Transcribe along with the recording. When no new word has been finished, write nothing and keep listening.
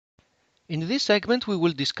In this segment, we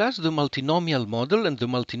will discuss the multinomial model and the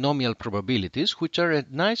multinomial probabilities, which are a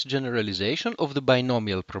nice generalization of the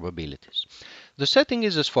binomial probabilities. The setting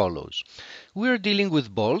is as follows. We are dealing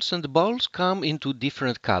with balls, and the balls come into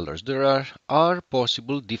different colors. There are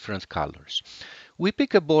possible different colors. We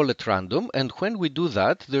pick a ball at random, and when we do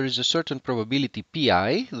that, there is a certain probability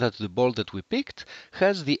pi that the ball that we picked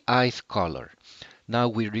has the ith color. Now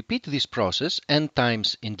we repeat this process n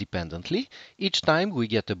times independently. Each time we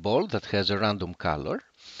get a ball that has a random color.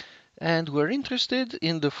 And we're interested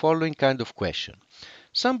in the following kind of question.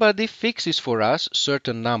 Somebody fixes for us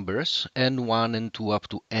certain numbers, n1, n2 up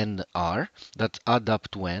to nr, that add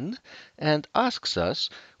up to n, and asks us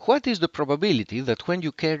what is the probability that when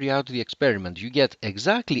you carry out the experiment you get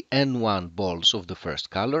exactly n1 balls of the first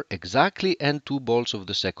color, exactly n2 balls of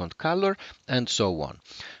the second color, and so on.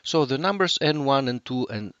 So the numbers n1, n2,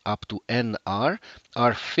 and up to nr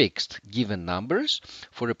are fixed given numbers.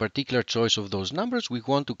 For a particular choice of those numbers, we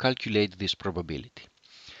want to calculate this probability.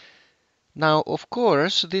 Now, of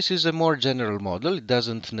course, this is a more general model. It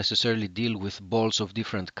doesn't necessarily deal with balls of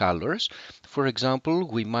different colors. For example,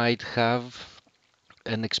 we might have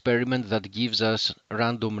an experiment that gives us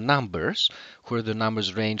random numbers, where the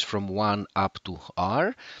numbers range from 1 up to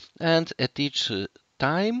r, and at each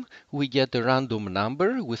time we get a random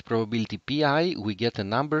number with probability pi, we get a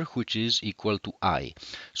number which is equal to I.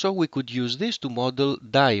 So we could use this to model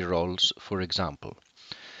die rolls, for example.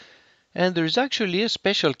 And there is actually a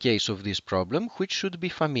special case of this problem which should be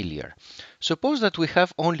familiar. Suppose that we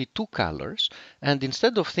have only two colors, and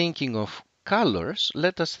instead of thinking of colors,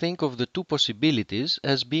 let us think of the two possibilities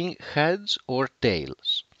as being heads or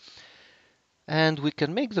tails. And we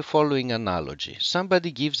can make the following analogy.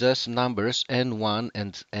 Somebody gives us numbers n1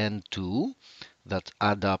 and n2 that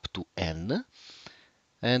add up to n,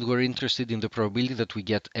 and we're interested in the probability that we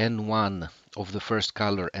get n1 of the first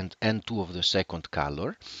color and n2 of the second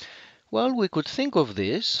color. Well, we could think of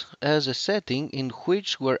this as a setting in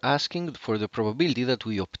which we're asking for the probability that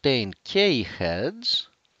we obtain k heads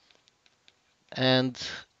and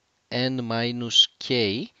n minus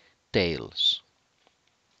k tails.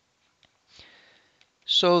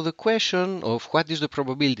 So the question of what is the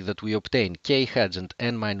probability that we obtain k heads and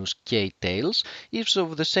n minus k tails is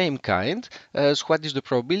of the same kind as what is the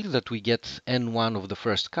probability that we get n1 of the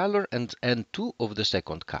first color and n2 of the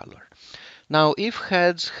second color. Now, if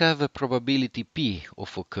heads have a probability p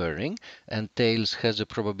of occurring and tails has a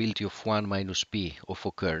probability of 1 minus p of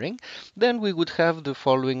occurring, then we would have the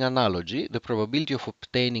following analogy. The probability of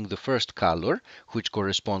obtaining the first color, which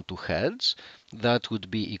correspond to heads, that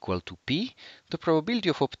would be equal to p. The probability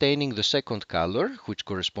of obtaining the second color, which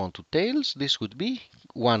correspond to tails, this would be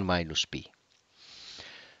 1 minus p.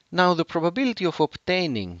 Now, the probability of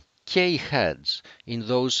obtaining k heads in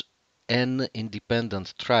those n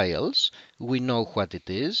independent trials, we know what it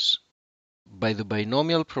is. By the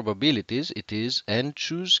binomial probabilities, it is n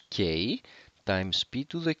choose k times p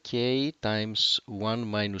to the k times 1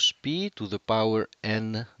 minus p to the power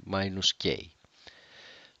n minus k.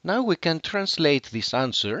 Now we can translate this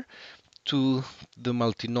answer to the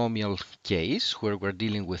multinomial case where we're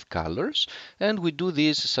dealing with colors, and we do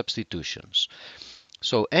these substitutions.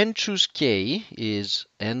 So n choose k is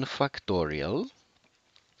n factorial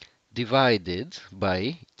divided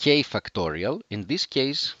by k factorial. In this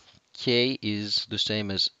case, k is the same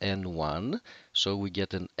as n1, so we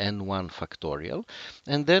get an n1 factorial.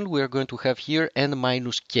 And then we are going to have here n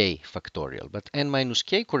minus k factorial. But n minus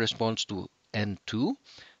k corresponds to n2,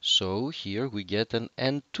 so here we get an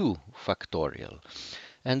n2 factorial.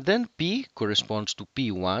 And then p corresponds to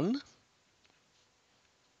p1,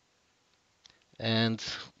 and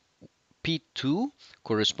p2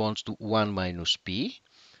 corresponds to 1 minus p.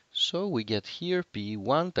 So we get here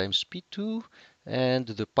p1 times p2, and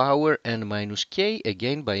the power n minus k,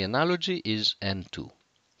 again by analogy, is n2.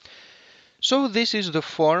 So this is the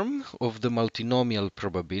form of the multinomial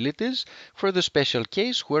probabilities for the special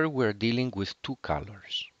case where we're dealing with two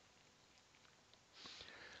colors.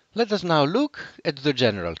 Let us now look at the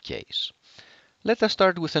general case. Let us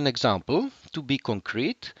start with an example. To be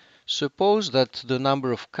concrete, suppose that the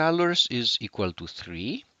number of colors is equal to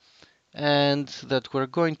 3. And that we're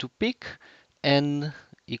going to pick n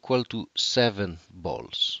equal to 7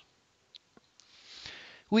 balls.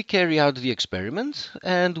 We carry out the experiment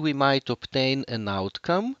and we might obtain an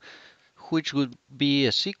outcome which would be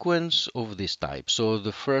a sequence of this type. So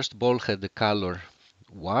the first ball had the color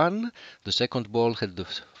 1, the second ball had the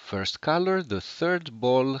first color, the third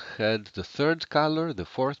ball had the third color, the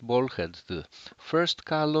fourth ball had the first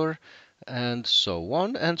color, and so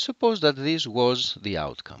on. And suppose that this was the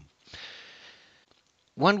outcome.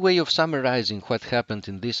 One way of summarizing what happened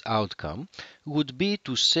in this outcome would be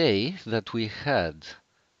to say that we had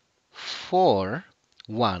 4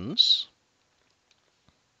 ones,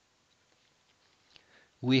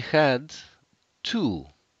 we had 2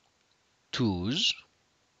 twos,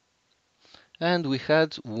 and we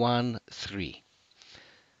had 1 3.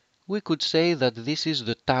 We could say that this is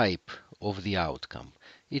the type of the outcome.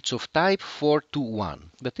 It's of type 4 to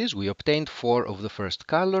 1. That is, we obtained 4 of the first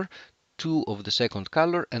color, 2 of the second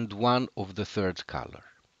color, and 1 of the third color.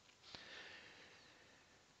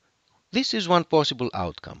 This is one possible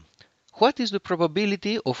outcome. What is the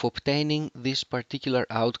probability of obtaining this particular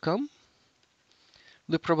outcome?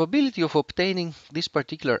 The probability of obtaining this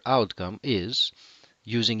particular outcome is,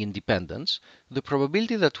 using independence, the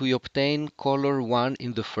probability that we obtain color 1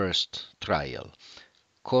 in the first trial,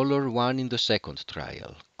 color 1 in the second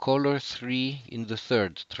trial, color 3 in the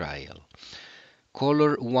third trial,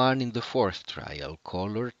 color 1 in the fourth trial,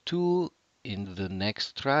 color 2 in the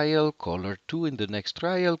next trial, color 2 in the next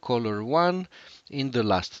trial, color 1 in the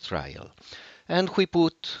last trial. And we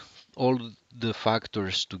put all the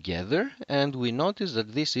factors together and we notice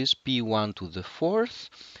that this is P1 to the fourth,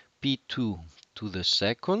 P2 to the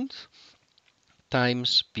second,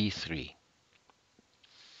 times P3.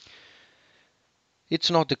 It's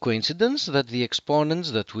not a coincidence that the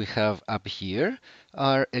exponents that we have up here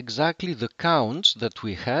are exactly the counts that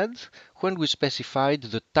we had when we specified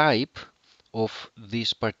the type of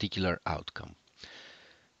this particular outcome.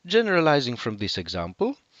 Generalizing from this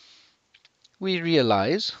example, we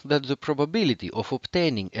realize that the probability of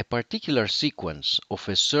obtaining a particular sequence of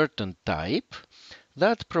a certain type,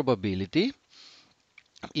 that probability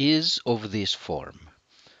is of this form.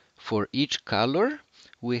 For each color,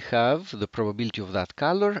 we have the probability of that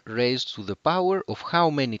color raised to the power of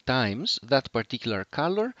how many times that particular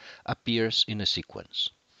color appears in a sequence.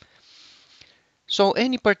 So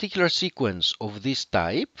any particular sequence of this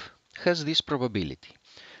type has this probability.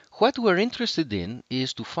 What we're interested in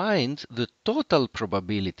is to find the total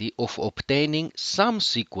probability of obtaining some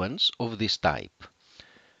sequence of this type.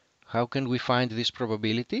 How can we find this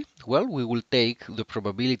probability? Well, we will take the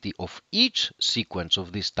probability of each sequence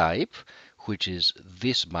of this type, which is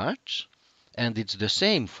this much, and it's the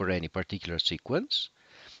same for any particular sequence,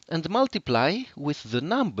 and multiply with the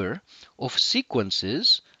number of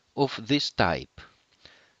sequences of this type.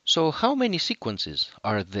 So how many sequences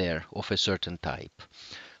are there of a certain type?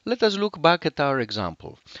 Let us look back at our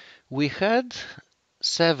example. We had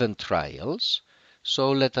 7 trials,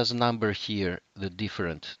 so let us number here the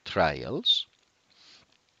different trials.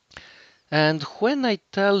 And when I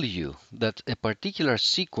tell you that a particular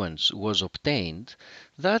sequence was obtained,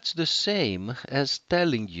 that's the same as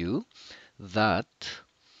telling you that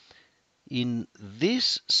in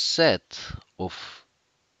this set of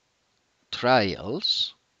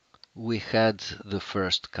trials, we had the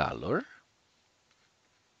first color.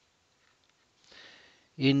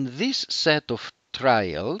 In this set of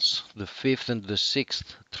trials, the fifth and the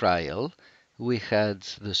sixth trial, we had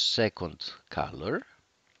the second color.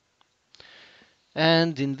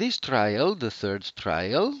 And in this trial, the third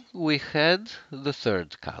trial, we had the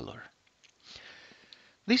third color.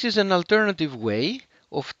 This is an alternative way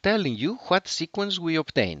of telling you what sequence we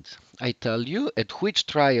obtained. I tell you at which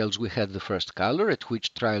trials we had the first color, at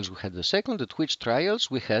which trials we had the second, at which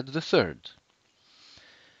trials we had the third.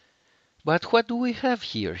 But what do we have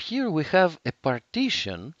here? Here we have a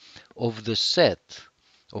partition of the set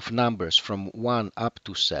of numbers from 1 up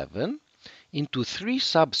to 7 into 3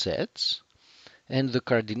 subsets, and the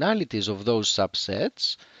cardinalities of those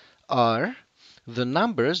subsets are the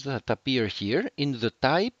numbers that appear here in the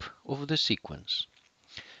type of the sequence.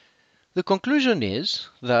 The conclusion is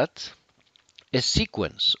that a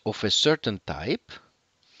sequence of a certain type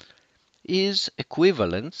is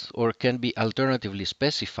equivalent or can be alternatively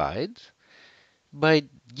specified by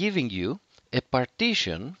giving you a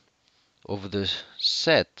partition of the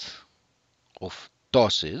set of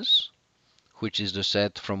tosses, which is the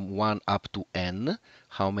set from 1 up to n,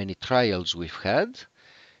 how many trials we've had,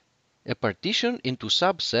 a partition into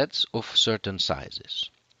subsets of certain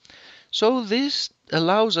sizes. So this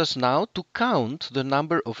allows us now to count the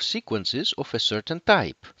number of sequences of a certain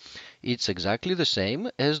type. It's exactly the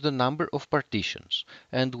same as the number of partitions,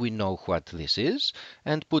 and we know what this is,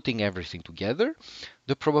 and putting everything together,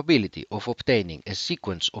 the probability of obtaining a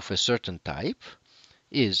sequence of a certain type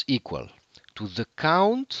is equal to the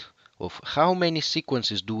count of how many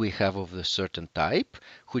sequences do we have of a certain type,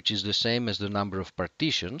 which is the same as the number of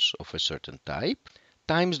partitions of a certain type,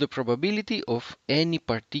 times the probability of any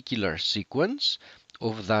particular sequence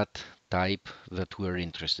of that type that we're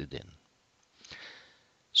interested in.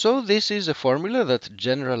 So this is a formula that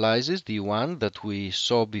generalizes the one that we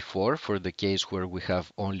saw before for the case where we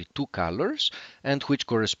have only two colors and which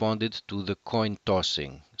corresponded to the coin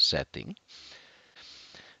tossing setting.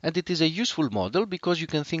 And it is a useful model because you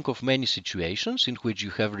can think of many situations in which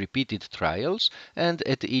you have repeated trials, and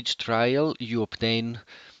at each trial you obtain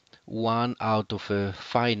one out of a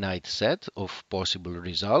finite set of possible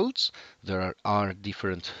results. There are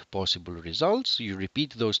different possible results. You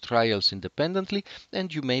repeat those trials independently,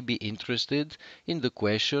 and you may be interested in the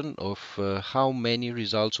question of how many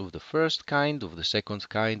results of the first kind, of the second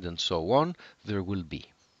kind, and so on there will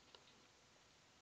be.